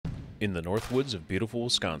In the Northwoods of beautiful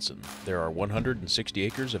Wisconsin, there are 160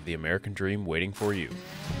 acres of the American dream waiting for you.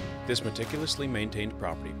 This meticulously maintained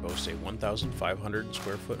property boasts a 1,500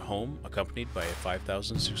 square foot home accompanied by a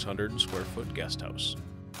 5,600 square foot guest house.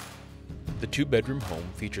 The two-bedroom home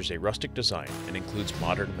features a rustic design and includes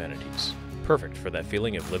modern amenities, perfect for that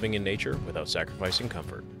feeling of living in nature without sacrificing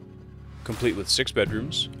comfort. Complete with 6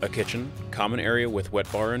 bedrooms, a kitchen, common area with wet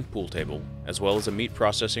bar and pool table, as well as a meat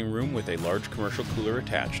processing room with a large commercial cooler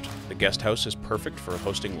attached, the guest house is perfect for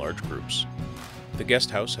hosting large groups. The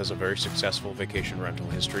guest house has a very successful vacation rental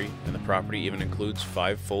history, and the property even includes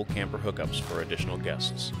 5 full camper hookups for additional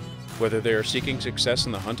guests. Whether they are seeking success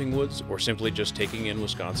in the hunting woods or simply just taking in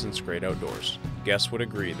Wisconsin's great outdoors, guests would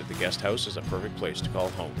agree that the guest house is a perfect place to call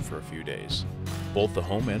home for a few days. Both the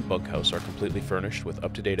home and bunkhouse are completely furnished with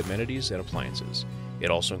up-to-date amenities and appliances. It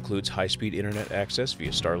also includes high-speed internet access via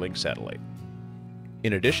Starlink satellite.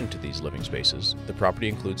 In addition to these living spaces, the property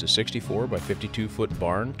includes a 64 by 52 foot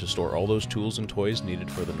barn to store all those tools and toys needed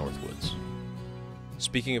for the Northwoods.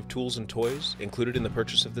 Speaking of tools and toys, included in the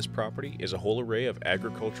purchase of this property is a whole array of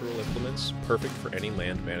agricultural implements perfect for any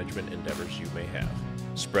land management endeavors you may have.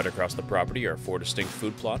 Spread across the property are 4 distinct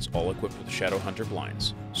food plots, all equipped with Shadow Hunter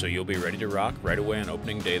blinds, so you'll be ready to rock right away on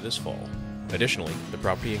opening day this fall. Additionally, the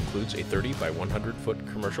property includes a 30 by 100 foot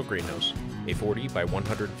commercial greenhouse, a 40 by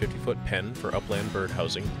 150 foot pen for upland bird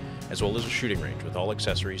housing, as well as a shooting range with all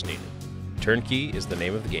accessories needed. Turnkey is the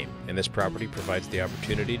name of the game, and this property provides the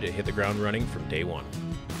opportunity to hit the ground running from day one.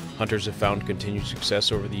 Hunters have found continued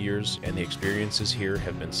success over the years, and the experiences here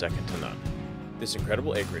have been second to none. This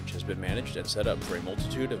incredible acreage has been managed and set up for a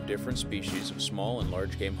multitude of different species of small and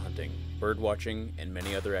large game hunting, bird watching, and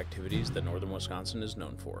many other activities that northern Wisconsin is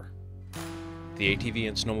known for. The ATV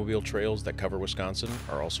and snowmobile trails that cover Wisconsin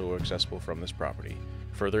are also accessible from this property,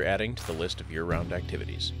 further adding to the list of year-round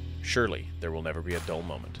activities. Surely, there will never be a dull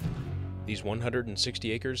moment. These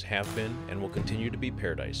 160 acres have been and will continue to be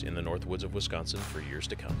paradise in the Northwoods of Wisconsin for years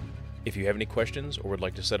to come. If you have any questions or would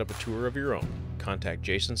like to set up a tour of your own, contact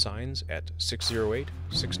Jason Sines at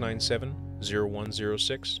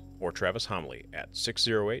 608-697-0106 or Travis Homley at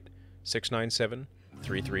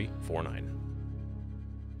 608-697-3349.